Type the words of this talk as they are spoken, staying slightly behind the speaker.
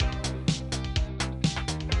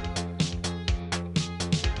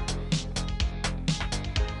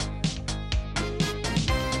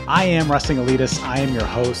I am Wrestling Elitist. I am your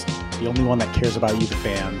host, the only one that cares about you, the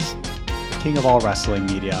fans, the king of all wrestling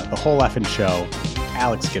media, the whole effing show,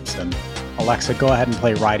 Alex Gibson. Alexa, go ahead and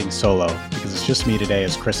play Riding Solo, because it's just me today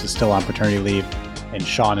as Chris is still on paternity leave and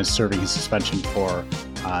Sean is serving his suspension for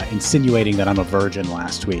insinuating that I'm a virgin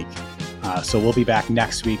last week. So we'll be back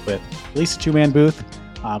next week with at least a two-man booth,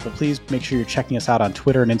 but please make sure you're checking us out on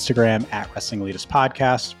Twitter and Instagram at Wrestling Elitist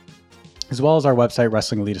Podcast, as well as our website,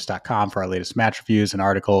 WrestlingElitist.com, for our latest match reviews and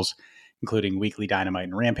articles, including weekly Dynamite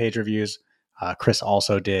and Rampage reviews. Chris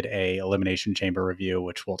also did a Elimination Chamber review,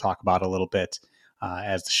 which we'll talk about a little bit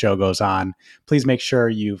as the show goes on. Please make sure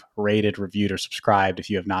you've rated, reviewed, or subscribed if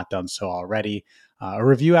you have not done so already. A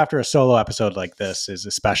review after a solo episode like this is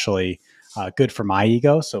especially good for my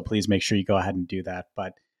ego, so please make sure you go ahead and do that.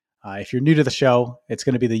 But if you're new to the show, it's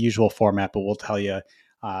going to be the usual format, but we'll tell you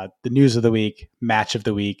the news of the week, match of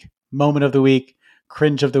the week, moment of the week,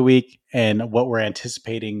 cringe of the week, and what we're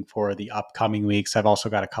anticipating for the upcoming weeks. I've also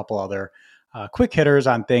got a couple other quick hitters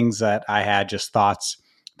on things that I had just thoughts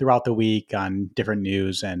throughout the week on different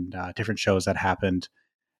news and different shows that happened.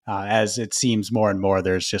 As it seems more and more,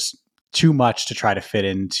 there's just too much to try to fit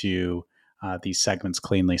into these segments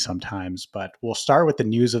cleanly sometimes. But we'll start with the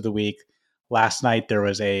news of the week. Last night, there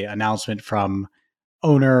was a announcement from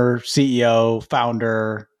owner, CEO,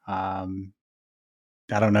 founder,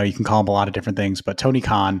 I don't know, you can call him a lot of different things, but Tony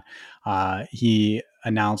Khan, he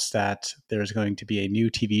announced that there's going to be a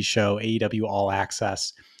new TV show, AEW All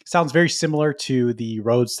Access. Sounds very similar to the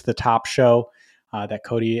Roads to the Top show that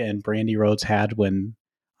Cody and Brandy Rhodes had when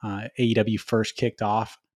AEW first kicked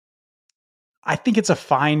off. I think it's a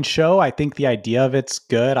fine show. I think the idea of it's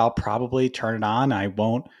good. I'll probably turn it on. I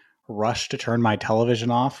won't rush to turn my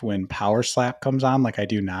television off when Power Slap comes on like I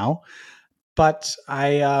do now. But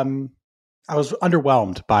I was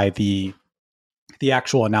underwhelmed by the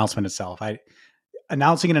actual announcement itself.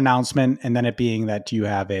 Announcing an announcement and then it being that you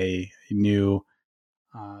have a new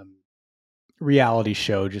reality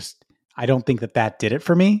show, just I don't think that did it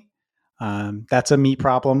for me. That's a me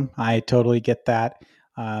problem. I totally get that.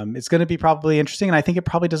 It's going to be probably interesting, and I think it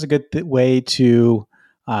probably does a good way to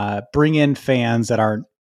bring in fans that aren't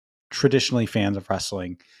traditionally fans of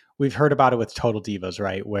wrestling. We've heard about it with Total Divas,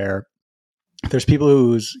 right? Where there's people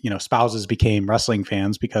whose spouses became wrestling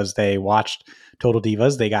fans because they watched Total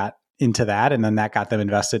Divas, they got into that, and then that got them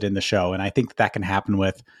invested in the show. And I think that can happen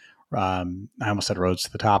with I almost said Roads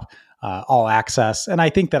to the Top, All Access. And I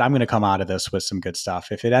think that I'm going to come out of this with some good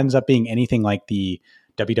stuff. If it ends up being anything like the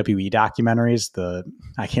WWE documentaries,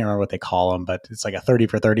 I can't remember what they call them, but it's like a 30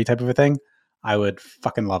 for 30 type of a thing, I would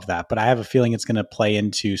fucking love that. But I have a feeling it's going to play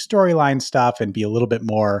into storyline stuff and be a little bit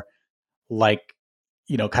more like,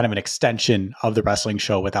 kind of an extension of the wrestling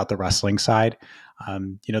show without the wrestling side.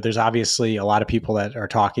 There's obviously a lot of people that are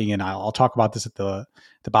talking, and I'll talk about this at the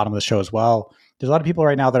bottom of the show as well. There's a lot of people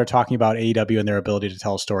right now that are talking about AEW and their ability to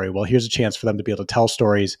tell a story. Well, here's a chance for them to be able to tell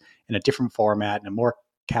stories in a different format, in a more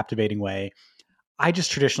captivating way. I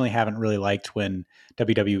just traditionally haven't really liked when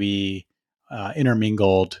WWE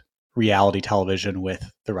intermingled reality television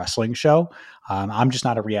with the wrestling show. I'm just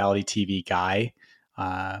not a reality TV guy.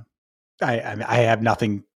 I have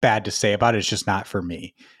nothing bad to say about it. It's just not for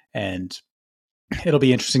me. And it'll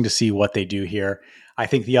be interesting to see what they do here. I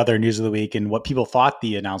think the other news of the week and what people thought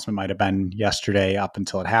the announcement might have been yesterday up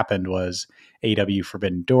until it happened was AEW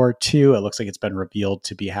Forbidden Door 2. It looks like it's been revealed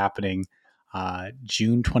to be happening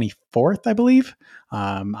June 24th, I believe.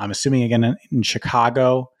 I'm assuming again in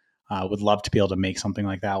Chicago. Would love to be able to make something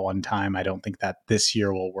like that one time. I don't think that this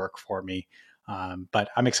year will work for me. But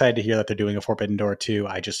I'm excited to hear that they're doing a Forbidden Door 2.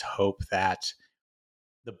 I just hope that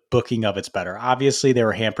the booking of it's better. Obviously, they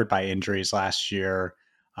were hampered by injuries last year.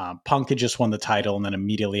 Punk had just won the title and then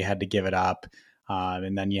immediately had to give it up.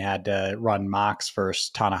 And then you had to run Mox versus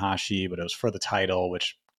Tanahashi, but it was for the title,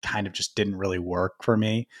 which kind of just didn't really work for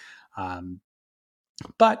me.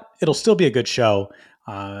 But it'll still be a good show.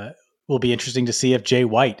 Will be interesting to see if Jay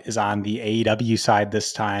White is on the AEW side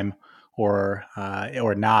this time or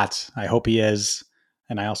not. I hope he is.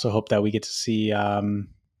 And I also hope that we get to see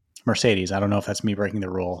Mercedes. I don't know if that's me breaking the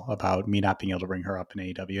rule about me not being able to bring her up in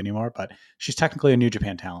AEW anymore, but she's technically a New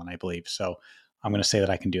Japan talent, I believe. So I'm going to say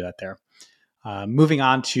that I can do that there. Moving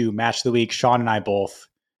on to match of the week, Sean and I both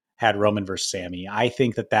had Roman versus Sammy. I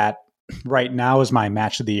think that right now is my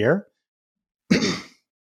match of the year.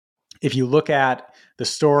 If you look at the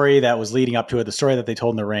story that was leading up to it, the story that they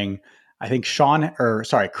told in the ring, I think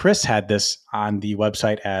Chris had this on the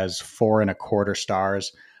website as 4.25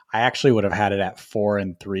 stars. I actually would have had it at 4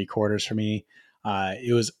 3/4 for me.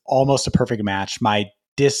 It was almost a perfect match. My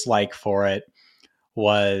dislike for it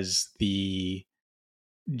was the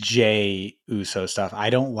Jay Uso stuff. I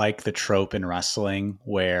don't like the trope in wrestling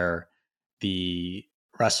where the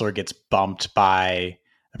wrestler gets bumped by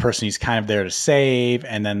the person he's kind of there to save,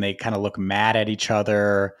 and then they kind of look mad at each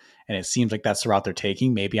other. And it seems like that's the route they're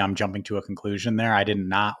taking. Maybe I'm jumping to a conclusion there. I did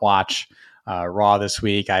not watch Raw this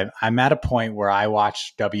week. I'm at a point where I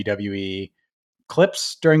watch WWE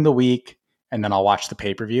clips during the week, and then I'll watch the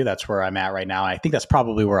pay-per-view. That's where I'm at right now. And I think that's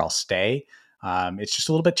probably where I'll stay. It's just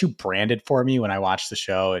a little bit too branded for me when I watch the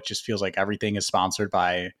show. It just feels like everything is sponsored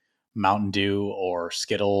by Mountain Dew or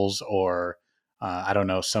Skittles or I don't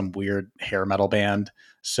know, some weird hair metal band.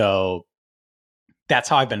 So that's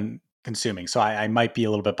how I've been consuming. So I might be a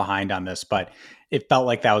little bit behind on this, but it felt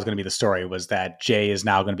like that was going to be the story, was that Jay is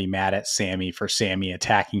now going to be mad at Sammy for Sammy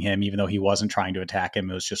attacking him, even though he wasn't trying to attack him.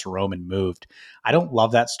 It was just Roman moved. I don't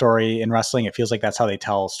love that story in wrestling. It feels like that's how they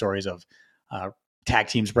tell stories of tag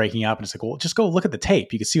teams breaking up. And it's like, well, just go look at the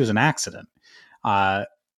tape. You can see it was an accident.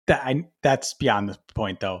 That's beyond the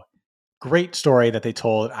point, though. Great story that they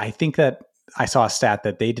told. I think that I saw a stat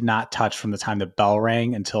that they did not touch from the time the bell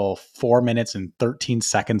rang until 4 minutes and 13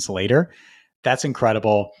 seconds later. That's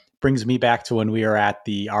incredible. Brings me back to when we were at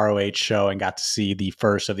the ROH show and got to see the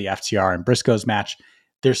first of the FTR and Briscoes match.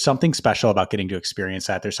 There's something special about getting to experience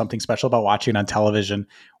that. There's something special about watching it on television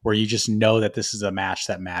where you just know that this is a match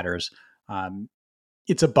that matters.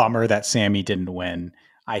 It's a bummer that Sammy didn't win.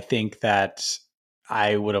 I think that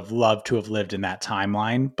I would have loved to have lived in that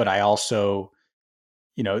timeline, but I also,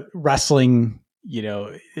 wrestling,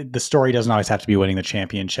 the story doesn't always have to be winning the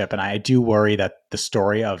championship. And I do worry that the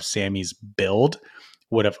story of Sammy's build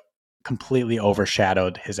would have completely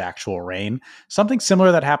overshadowed his actual reign. Something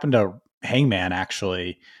similar that happened to Hangman,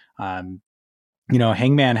 actually.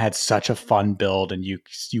 Hangman had such a fun build, and you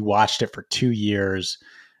watched it for 2 years.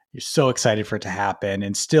 You're so excited for it to happen,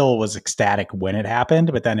 and still was ecstatic when it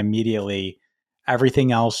happened. But then immediately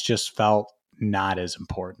everything else just felt not as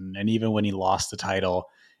important. And even when he lost the title,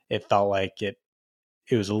 it felt like it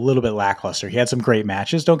was a little bit lackluster. He had some great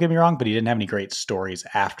matches, don't get me wrong, but he didn't have any great stories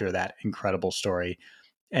after that incredible story.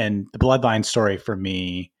 And the Bloodline story for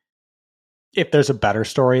me, if there's a better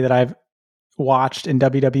story that I've watched in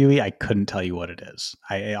WWE, I couldn't tell you what it is.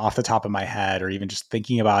 I off the top of my head, or even just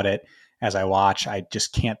thinking about it as I watch, I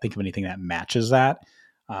just can't think of anything that matches that.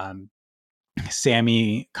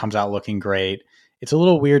 Sammy comes out looking great. It's a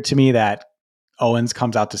little weird to me that Owens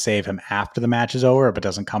comes out to save him after the match is over, but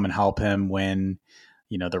doesn't come and help him when,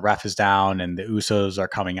 the ref is down and the Usos are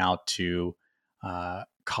coming out to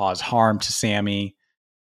cause harm to Sammy.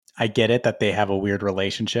 I get it that they have a weird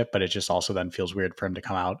relationship, but it just also then feels weird for him to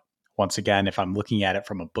come out. Once again, if I'm looking at it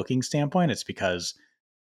from a booking standpoint, it's because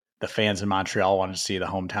the fans in Montreal wanted to see the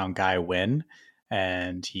hometown guy win,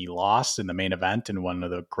 and he lost in the main event in one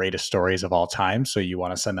of the greatest stories of all time. So you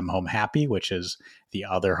want to send them home happy, which is the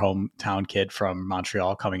other hometown kid from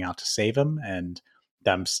Montreal coming out to save him and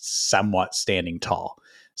them somewhat standing tall.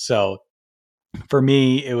 So for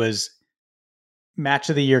me, it was match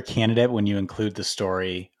of the year candidate when you include the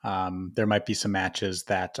story. There might be some matches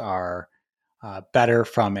that are better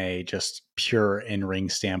from a just pure in-ring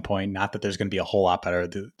standpoint. Not that there's going to be a whole lot better.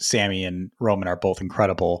 Sammy and Roman are both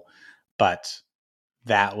incredible, but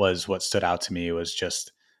that was what stood out to me, was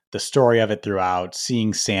just the story of it throughout,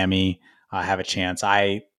 seeing Sammy have a chance.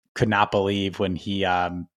 I could not believe when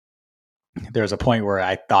there was a point where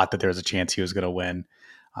I thought that there was a chance he was going to win.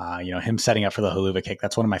 Him setting up for the Helluva Kick,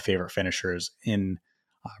 that's one of my favorite finishers in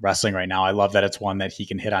wrestling right now. I love that it's one that he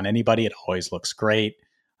can hit on anybody. It always looks great.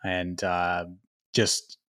 And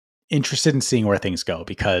just interested in seeing where things go,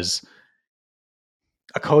 because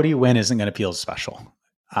a Cody win isn't going to feel special.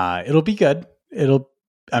 It'll be good.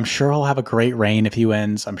 I'm sure he'll have a great reign if he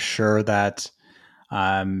wins. I'm sure that,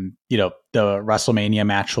 the WrestleMania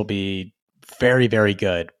match will be very, very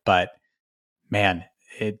good. But man,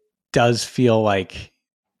 it does feel like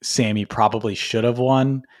Sammy probably should have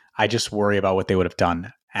won. I just worry about what they would have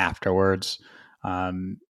done afterwards.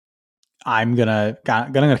 I'm gonna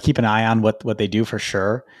keep an eye on what they do for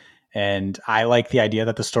sure. And I like the idea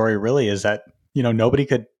that the story really is that, nobody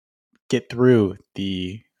could get through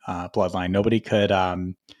the bloodline. Nobody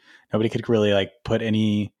could really like put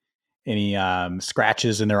any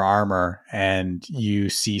scratches in their armor. And you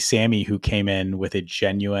see Sammy, who came in with a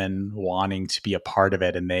genuine wanting to be a part of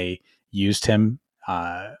it, and they used him,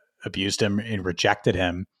 abused him, and rejected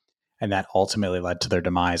him. And that ultimately led to their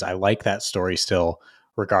demise. I like that story still,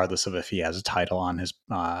 regardless of if he has a title on his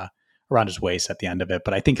around his waist at the end of it.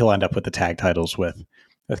 But I think he'll end up with the tag titles with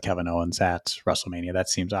Kevin Owens at WrestleMania. That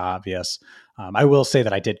seems obvious. I will say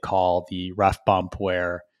that I did call the ref bump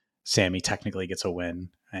where Sammy technically gets a win,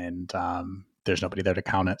 and there's nobody there to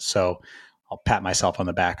count it. So I'll pat myself on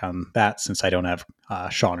the back on that since I don't have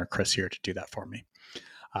Sean or Chris here to do that for me.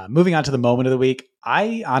 Moving on to the moment of the week,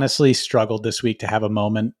 I honestly struggled this week to have a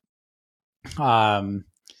moment.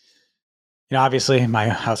 Obviously,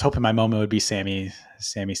 I was hoping my moment would be Sammy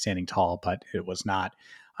standing tall, but it was not.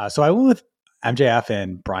 So I went with MJF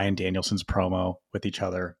and Bryan Danielson's promo with each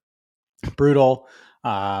other. Brutal.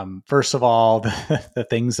 First of all, the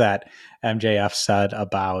things that MJF said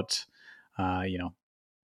about,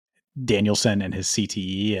 Danielson and his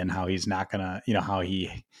CTE and how he's not gonna, how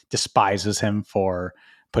he despises him for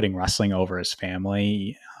putting wrestling over his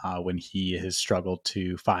family when he has struggled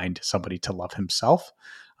to find somebody to love himself.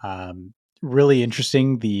 Really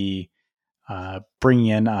interesting. The bringing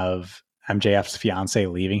in of MJF's fiance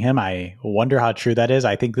leaving him. I wonder how true that is.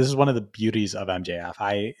 I think this is one of the beauties of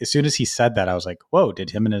MJF. As soon as he said that, I was like, whoa,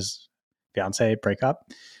 did him and his fiance break up?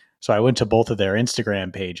 So I went to both of their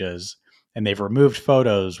Instagram pages and they've removed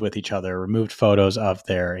photos with each other, removed photos of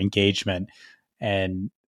their engagement. And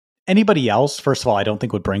anybody else, first of all, I don't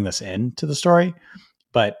think would bring this into the story.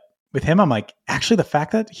 But with him, I'm like, actually, the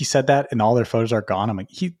fact that he said that and all their photos are gone, I'm like,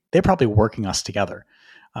 they're probably working us together.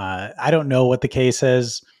 I don't know what the case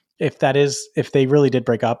is. If they really did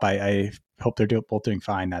break up, I hope they're both doing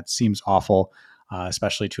fine. That seems awful,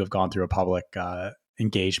 especially to have gone through a public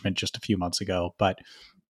engagement just a few months ago. But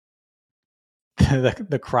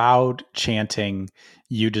the crowd chanting,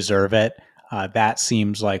 "You deserve it," that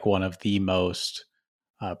seems like one of the most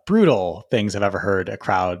brutal things I've ever heard a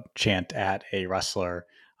crowd chant at a wrestler.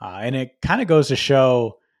 And it kind of goes to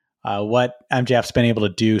show what MJF's been able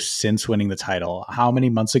to do since winning the title. How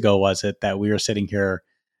many months ago was it that we were sitting here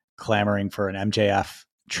clamoring for an MJF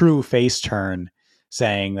true face turn,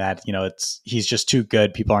 saying that, he's just too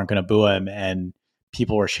good, people aren't going to boo him, and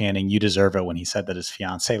people were chanting, "You deserve it," when he said that his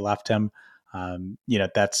fiance left him.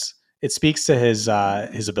 It speaks to his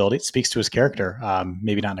ability. It speaks to his character.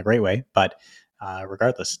 Maybe not in a great way, but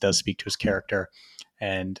regardless, it does speak to his character.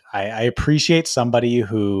 And I appreciate somebody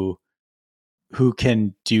who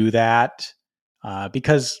can do that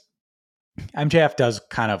because MJF does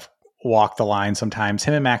kind of walk the line sometimes.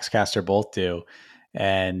 Him and Max Caster both do.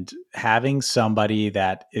 And having somebody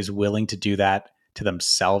that is willing to do that to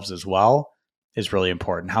themselves as well is really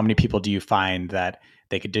important. How many people do you find that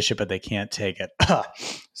they could dish it, but they can't take it?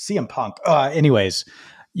 CM Punk. Anyways,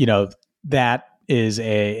 that is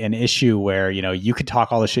an issue where, you could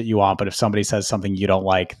talk all the shit you want, but if somebody says something you don't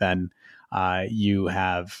like, then you've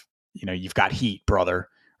got heat, brother,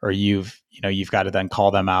 or you've got to then call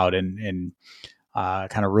them out and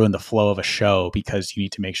kind of ruin the flow of a show because you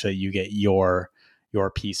need to make sure that you get your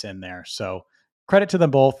piece in there. So credit to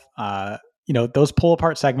them both. Those pull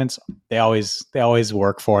apart segments, they always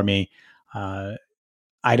work for me.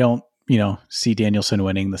 I don't, see Danielson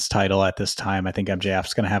winning this title at this time. I think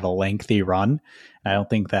MJF's going to have a lengthy run. I don't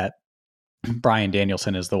think that Bryan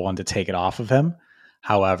Danielson is the one to take it off of him.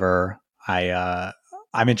 However, I'm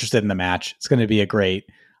interested in the match. It's going to be a great,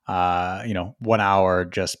 1 hour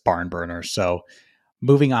just barn burner. So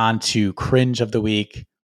moving on to cringe of the week,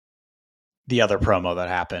 the other promo that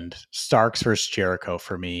happened, Starks versus Jericho,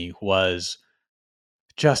 for me was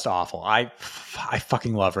just awful. I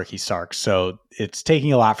fucking love Ricky Starks, so it's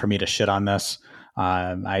taking a lot for me to shit on this.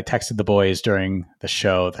 I texted the boys during the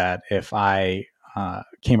show that if I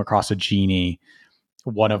came across a genie,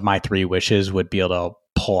 one of my 3 wishes would be able to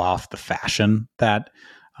pull off the fashion that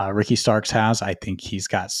Ricky Starks has. I think he's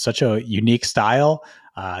got such a unique style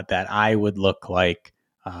that I would look like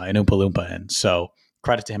an Oompa Loompa in. So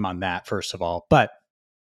credit to him on that, first of all. But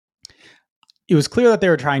it was clear that they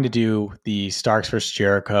were trying to do the Starks versus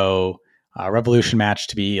Jericho Revolution match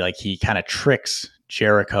to be like he kind of tricks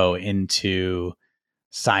Jericho into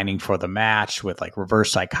signing for the match with like reverse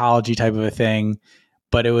psychology type of a thing.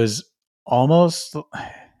 But it was almost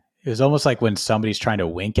like when somebody's trying to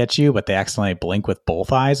wink at you, but they accidentally blink with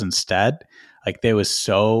both eyes instead. Like they was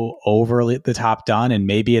so over the top done. And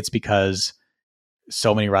maybe it's because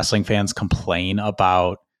so many wrestling fans complain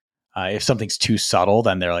about if something's too subtle,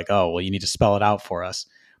 then they're like, oh, well, you need to spell it out for us.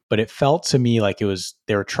 But it felt to me like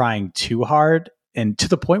they were trying too hard and to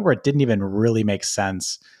the point where it didn't even really make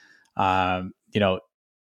sense. The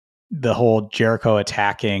whole Jericho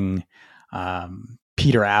attacking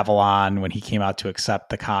Peter Avalon when he came out to accept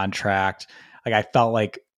the contract. Like I felt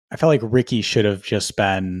like Ricky should have just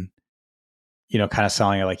been, kind of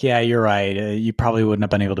selling it like, yeah, you're right. You probably wouldn't have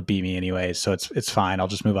been able to beat me anyways. So it's fine. I'll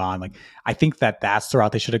just move on. Like, I think that's the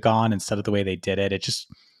route they should have gone instead of the way they did it.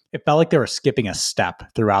 It felt like they were skipping a step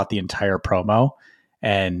throughout the entire promo.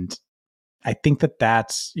 And I think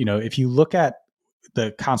that's, if you look at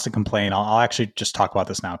the constant complaint, I'll actually just talk about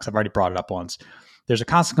this now because I've already brought it up once. there's a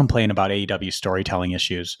constant complaint about AEW storytelling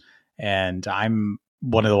issues, and I'm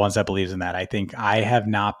one of the ones that believes in that. I think I have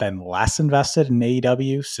not been less invested in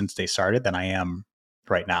AEW since they started than I am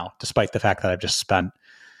right now, despite the fact that I've just spent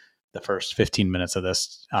the first 15 minutes of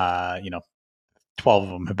this, 12 of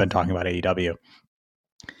them have been talking about AEW.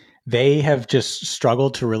 They have just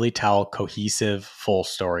struggled to really tell cohesive, full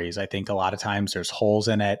stories. I think a lot of times there's holes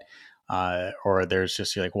in it, or there's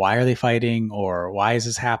just, you're like, why are they fighting? Or why is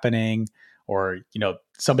this happening? Or,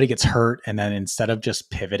 somebody gets hurt, and then instead of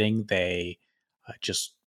just pivoting, they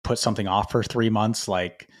just put something off for 3 months.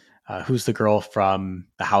 Like, who's the girl from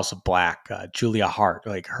the House of Black? Julia Hart.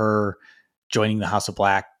 Like, her joining the House of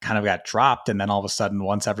Black kind of got dropped. And then all of a sudden,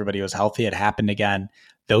 once everybody was healthy, it happened again.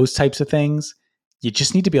 Those types of things, you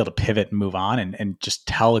just need to be able to pivot and move on, and just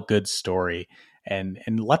tell a good story, and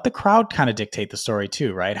let the crowd kind of dictate the story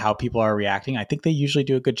too, right? How people are reacting. I think they usually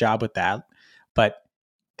do a good job with that, but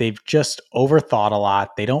they've just overthought a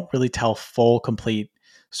lot. They don't really tell full, complete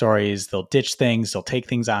stories. They'll ditch things. They'll take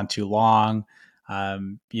things on too long.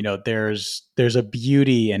 There's a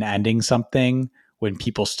beauty in ending something when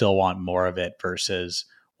people still want more of it versus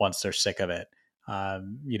once they're sick of it.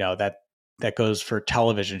 That goes for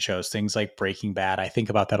television shows, things like Breaking Bad. I think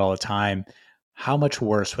about that all the time. How much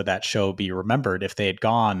worse would that show be remembered if they had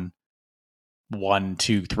gone 1,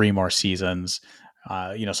 2, 3 more seasons?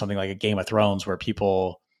 Something like a Game of Thrones, where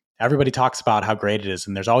everybody talks about how great it is,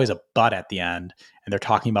 and there's always a but at the end, and they're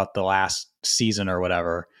talking about the last season or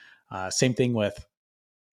whatever. Same thing with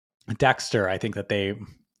Dexter. I think that they,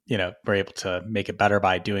 were able to make it better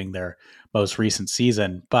by doing their most recent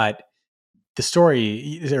season, but the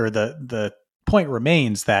story, or the point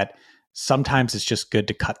remains that sometimes it's just good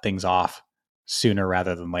to cut things off sooner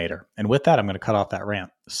rather than later. And with that, I'm going to cut off that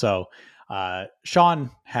rant. So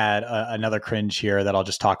Sean had another cringe here that I'll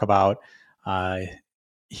just talk about.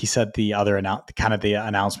 He said the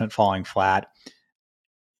announcement falling flat.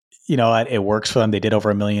 It works for them. They did over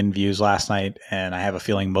 1 million views last night, and I have a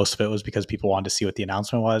feeling most of it was because people wanted to see what the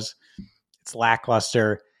announcement was. It's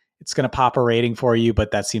lackluster. It's going to pop a rating for you,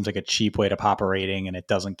 but that seems like a cheap way to pop a rating, and it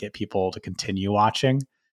doesn't get people to continue watching.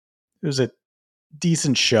 It was a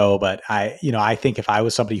decent show, but I think if I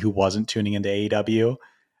was somebody who wasn't tuning into AEW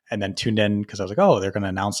and then tuned in because I was like, oh, they're going to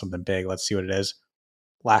announce something big, let's see what it is,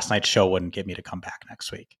 last night's show wouldn't get me to come back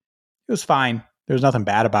next week. It was fine. There was nothing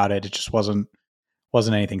bad about it. It just wasn't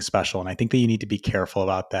anything special, and I think that you need to be careful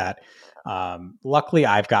about that. Luckily,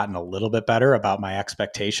 I've gotten a little bit better about my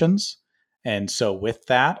expectations. And so with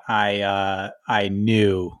that, I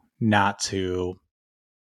knew not to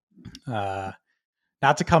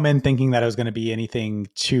come in thinking that it was going to be anything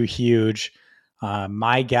too huge.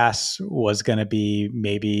 My guess was going to be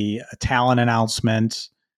maybe a talent announcement,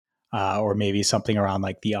 or maybe something around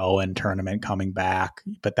like the Owen tournament coming back,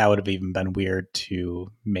 but that would have even been weird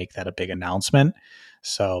to make that a big announcement.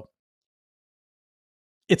 So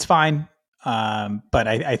it's fine. But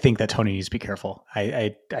I think that Tony needs to be careful.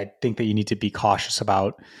 I think that you need to be cautious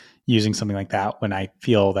about using something like that when I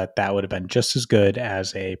feel that would have been just as good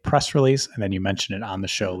as a press release. And then you mention it on the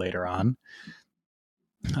show later on.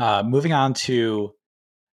 Moving on to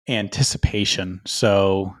anticipation.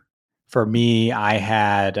 So for me, I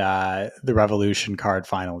had the Revolution card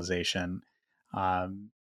finalization.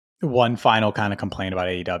 One final kind of complaint about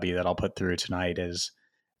AEW that I'll put through tonight is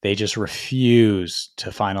they just refuse to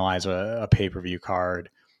finalize a pay-per-view card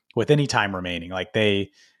with any time remaining. Like they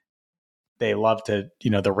love to,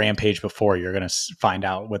 the Rampage before you're going to find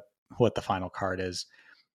out what the final card is.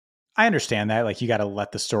 I understand that. Like, you got to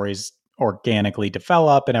let the stories organically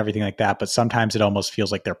develop and everything like that. But sometimes it almost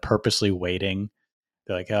feels like they're purposely waiting.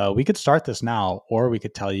 They're like, we could start this now, or we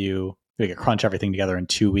could tell you, we could crunch everything together in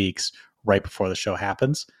 2 weeks right before the show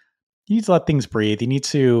happens. You need to let things breathe. You need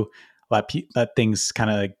to let things kind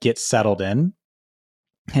of get settled in.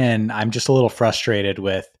 And I'm just a little frustrated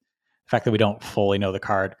with the fact that we don't fully know the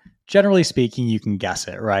card. Generally speaking, you can guess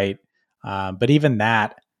it, right? But even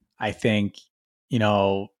that, I think,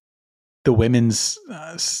 the women's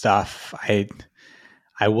stuff,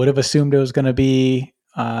 I would have assumed it was going to be,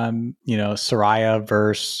 Saraya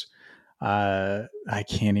versus, I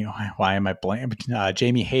can't even, why am I blank?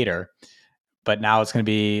 Jamie Hayter. But now it's going to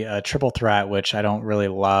be a triple threat, which I don't really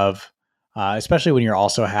love, especially when you're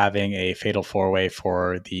also having a fatal 4-way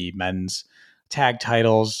for the men's tag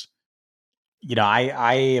titles.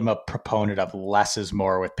 I am a proponent of less is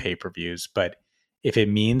more with pay-per-views, but if it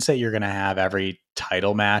means that you're going to have every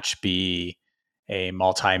title match be a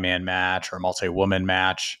multi-man match or a multi-woman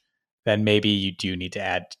match, then maybe you do need to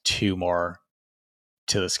add 2 more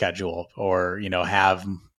to the schedule, or,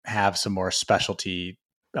 have some more specialty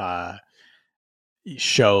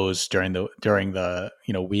shows during the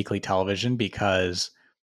weekly television, because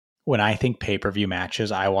when I think pay-per-view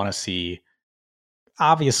matches, I want to see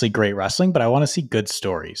obviously great wrestling, but I want to see good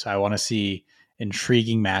stories. I want to see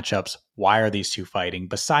intriguing matchups. Why are these two fighting?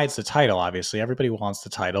 Besides the title, obviously, everybody wants the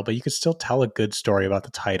title, but you could still tell a good story about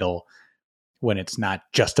the title when it's not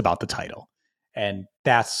just about the title. And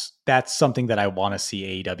that's something that I want to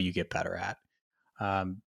see AEW get better at.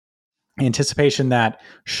 Anticipation that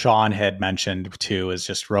Sean had mentioned too is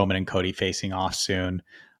just Roman and Cody facing off soon.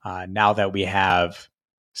 Now that we have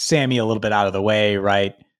Sammy a little bit out of the way,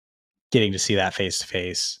 right? Getting to see that face to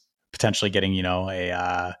face, potentially getting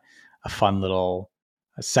a fun little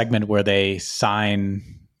segment where they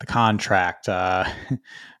sign the contract.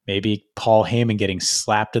 Maybe Paul Heyman getting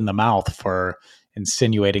slapped in the mouth for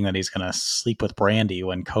insinuating that he's going to sleep with Brandy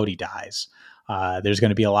when Cody dies. There's going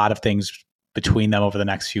to be a lot of things between them over the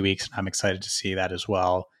next few weeks, and I'm excited to see that as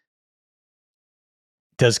well.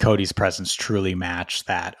 Does Cody's presence truly match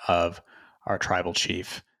that of our tribal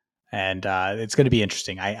chief? And it's going to be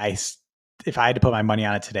interesting. If I had to put my money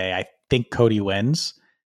on it today, I think Cody wins.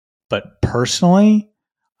 But personally,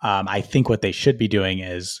 I think what they should be doing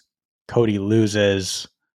is Cody loses,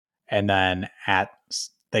 and then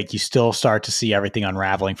you still start to see everything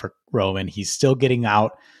unraveling for Roman. He's still getting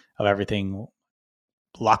out of everything,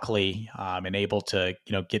 luckily, and able to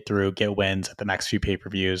get wins at the next few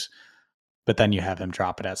pay-per-views. But then you have him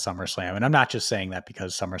drop it at SummerSlam. And I'm not just saying that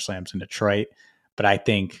because SummerSlam's in Detroit, but I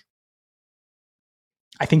think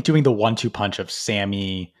doing the 1-2 punch of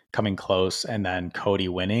Sammy coming close and then Cody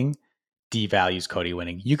winning devalues Cody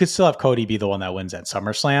winning. You could still have Cody be the one that wins at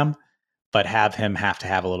SummerSlam, but have him have to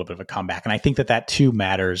have a little bit of a comeback. And I think that too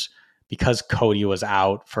matters, because Cody was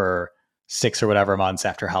out for 6 or whatever months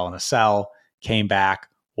after Hell in a Cell, came back,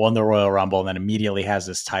 won the Royal Rumble, and then immediately has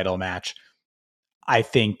this title match. I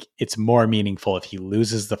think it's more meaningful if he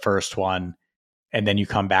loses the first one and then you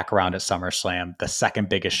come back around at SummerSlam, the second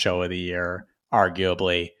biggest show of the year,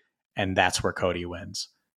 arguably, and that's where Cody wins.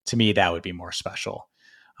 To me, that would be more special.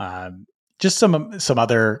 Just some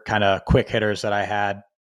other kind of quick hitters that I had.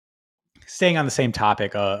 Staying on the same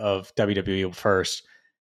topic of WWE first,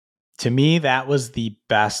 to me, that was the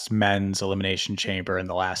best men's elimination chamber in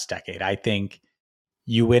the last decade. I think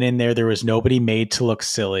you went in there was nobody made to look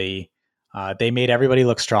silly. They made everybody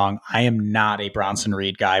look strong. I am not a Bronson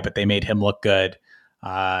Reed guy, but they made him look good.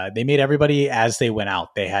 They made everybody, as they went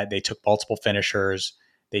out, they took multiple finishers.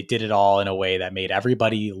 They did it all in a way that made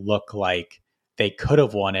everybody look like they could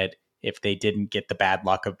have won it if they didn't get the bad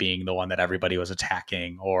luck of being the one that everybody was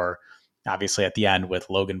attacking, or obviously at the end with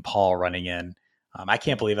Logan Paul running in. I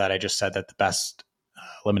can't believe that I just said that the best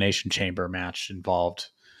elimination chamber match involved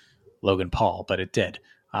Logan Paul, but it did.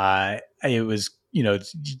 It was, you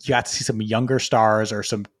got to see some younger stars or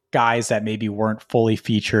some guys that maybe weren't fully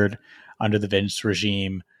featured under the Vince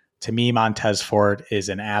regime. To me, Montez Ford is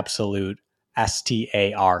an absolute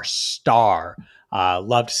star.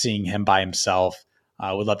 Loved seeing him by himself.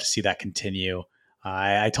 Would love to see that continue.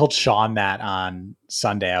 I told Sean that on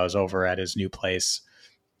Sunday. I was over at his new place,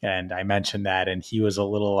 and I mentioned that, and he was a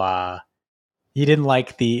little. He didn't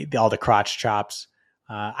like all the crotch chops.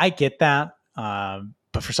 I get that,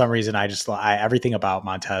 but for some reason, everything about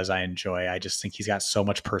Montez I enjoy. I just think he's got so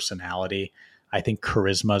much personality. I think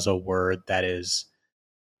charisma is a word that is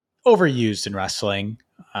overused in wrestling,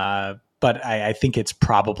 but I think it's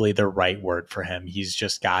probably the right word for him. He's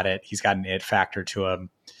just got it. He's got an it factor to him,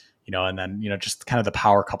 and then, just kind of the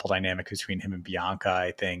power couple dynamic between him and Bianca.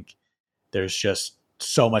 I think there's just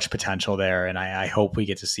so much potential there, and I hope we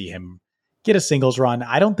get to see him get a singles run.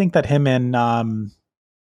 I don't think that him and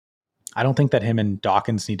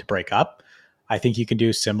Dawkins need to break up. I think you can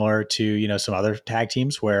do similar to, some other tag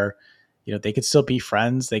teams where, they could still be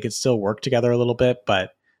friends. They could still work together a little bit,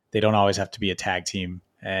 but they don't always have to be a tag team.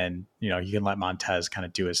 And, you can let Montez kind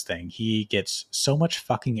of do his thing. He gets so much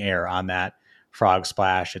fucking air on that frog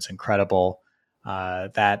splash. It's incredible. I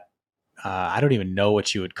don't even know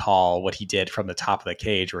what you would call what he did from the top of the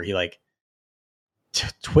cage, where he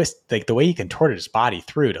twist, the way he contorted his body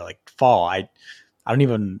through to fall.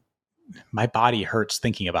 My body hurts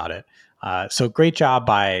thinking about it. So great job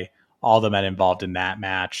by all the men involved in that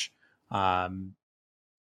match. Then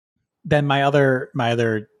my other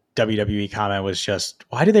WWE comment was just,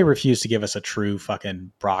 why do they refuse to give us a true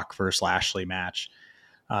fucking Brock versus Lashley match?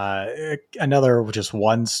 Another just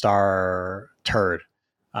 1-star turd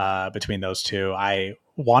between those two. I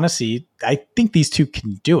think these two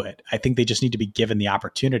can do it. I think they just need to be given the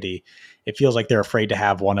opportunity. It feels like they're afraid to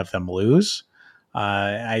have one of them lose.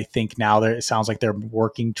 I think now it sounds like they're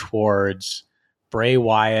working towards Bray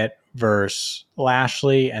Wyatt versus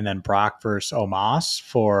Lashley and then Brock versus Omos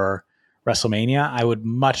for WrestleMania, I would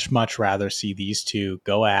much, much rather see these two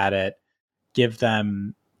go at it, give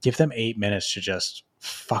them 8 minutes to just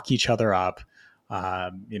fuck each other up,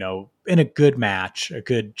 in a good match, a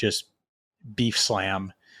good just beef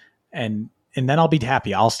slam, and then I'll be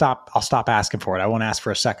happy. I'll stop asking for it. I won't ask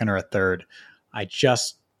for a second or a third. I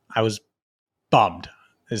was bummed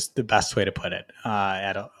is the best way to put it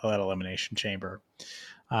at Elimination Chamber.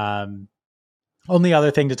 Only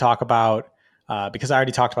other thing to talk about, because I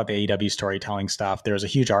already talked about the AEW storytelling stuff. There was a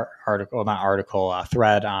huge thread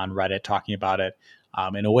on Reddit talking about it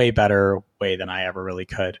in a way better way than I ever really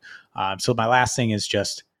could. So my last thing is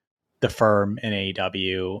just the firm in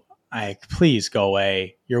AEW. Please go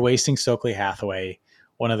away. You're wasting Stokely Hathaway,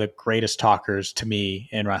 one of the greatest talkers to me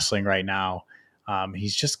in wrestling right now.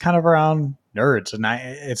 He's just kind of around nerds, and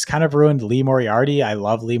it's kind of ruined Lee Moriarty. I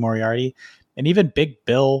love Lee Moriarty, and even Big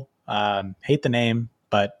Bill. Hate the name,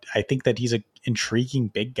 but I think that he's an intriguing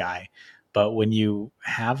big guy. But when you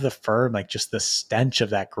have the firm, like just the stench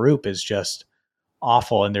of that group is just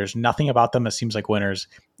awful, and there's nothing about them that seems like winners.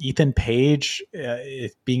 Ethan Page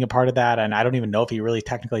being a part of that, and I don't even know if he really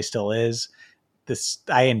technically still is.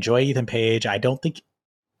 I enjoy Ethan Page. I don't think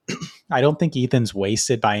Ethan's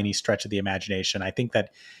wasted by any stretch of the imagination. I think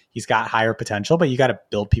that he's got higher potential, but you got to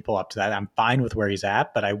build people up to that. I'm fine with where he's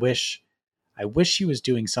at, but I wish he was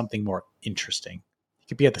doing something more interesting. He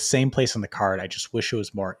could be at the same place on the card. I just wish it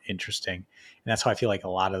was more interesting. And that's how I feel like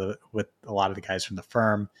with a lot of the guys from the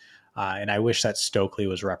firm. And I wish that Stokely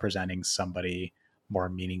was representing somebody more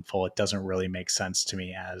meaningful. It doesn't really make sense to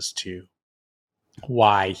me as to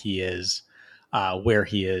why he is where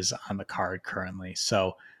he is on the card currently.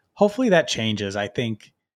 So hopefully that changes. I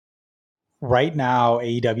think right now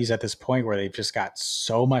AEW is at this point where they've just got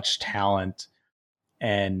so much talent.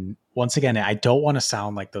 And once again, I don't want to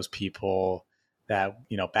sound like those people that,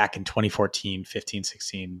 back in 2014, 15,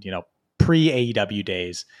 16, pre-AEW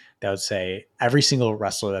days, that would say every single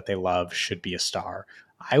wrestler that they love should be a star.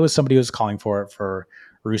 I was somebody who was calling for it for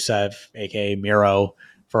Rusev, aka Miro,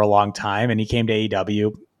 for a long time, and he came to AEW.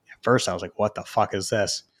 At first, I was like, what the fuck is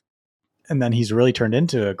this? And then he's really turned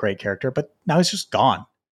into a great character, but now he's just gone.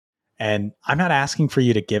 And I'm not asking for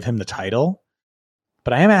you to give him the title,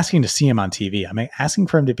 but I am asking to see him on TV. I'm asking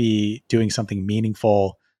for him to be doing something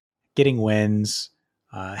meaningful, getting wins,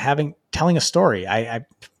 telling a story. I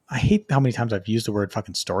hate how many times I've used the word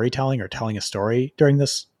fucking storytelling or telling a story during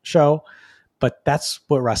this show, but that's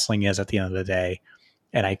what wrestling is at the end of the day.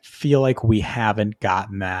 And I feel like we haven't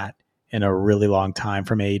gotten that in a really long time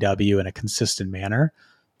from AEW in a consistent manner.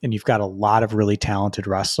 And you've got a lot of really talented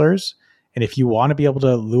wrestlers. And if you want to be able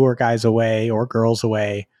to lure guys away or girls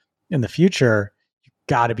away in the future, you've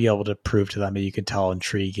got to be able to prove to them that you can tell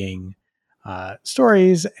intriguing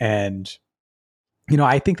stories. And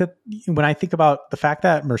I think that when I think about the fact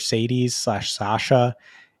that Mercedes/Sasha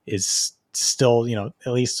is still,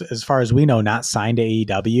 at least as far as we know, not signed to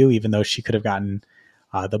AEW, even though she could have gotten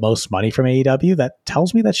the most money from AEW, that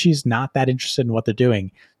tells me that she's not that interested in what they're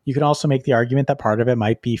doing. You can also make the argument that part of it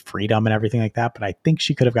might be freedom and everything like that, but I think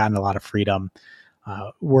she could have gotten a lot of freedom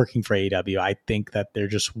working for AEW. I think that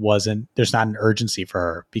there's not an urgency for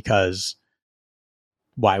her, because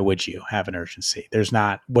why would you have an urgency? There's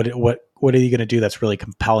not, what are you going to do that's really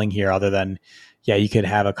compelling here other than, you could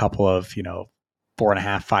have a couple of, 4.5,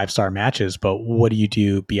 5-star matches, but what do you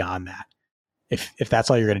do beyond that? If that's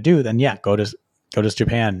all you're going to do, then go to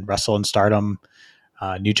Japan, wrestle in Stardom,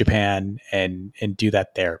 New Japan, and do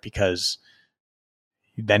that there, because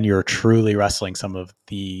then you're truly wrestling some of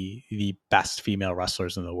the best female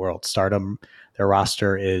wrestlers in the world. Stardom, their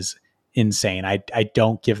roster is insane. I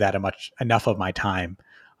don't give that enough of my time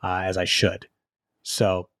as I should.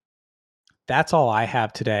 So that's all I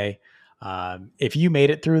have today. If you made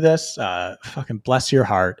it through this, fucking bless your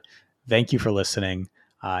heart. Thank you for listening.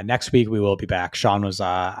 Next week we will be back. Sean was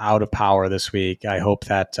out of power this week. I hope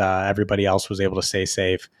that everybody else was able to stay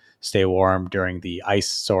safe, stay warm during the ice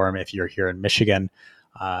storm if you're here in Michigan.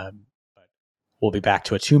 But we'll be back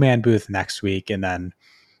to a 2-man booth next week, and then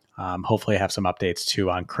hopefully have some updates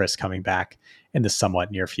too on Chris coming back in the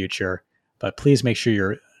somewhat near future. But please make sure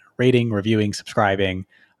you're rating, reviewing, subscribing,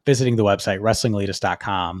 visiting the website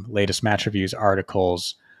WrestlingElitist.com, latest match reviews,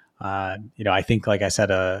 articles. I think, like I said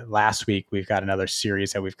last week, we've got another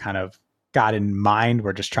series that we've kind of got in mind.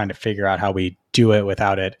 We're just trying to figure out how we do it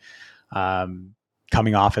without it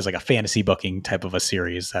coming off as like a fantasy booking type of a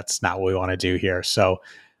series. That's not what we want to do here. So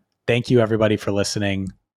thank you, everybody, for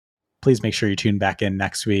listening. Please make sure you tune back in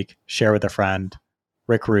next week. Share with a friend.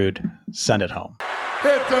 Rick Rude, send it home.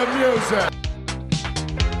 Hit the music.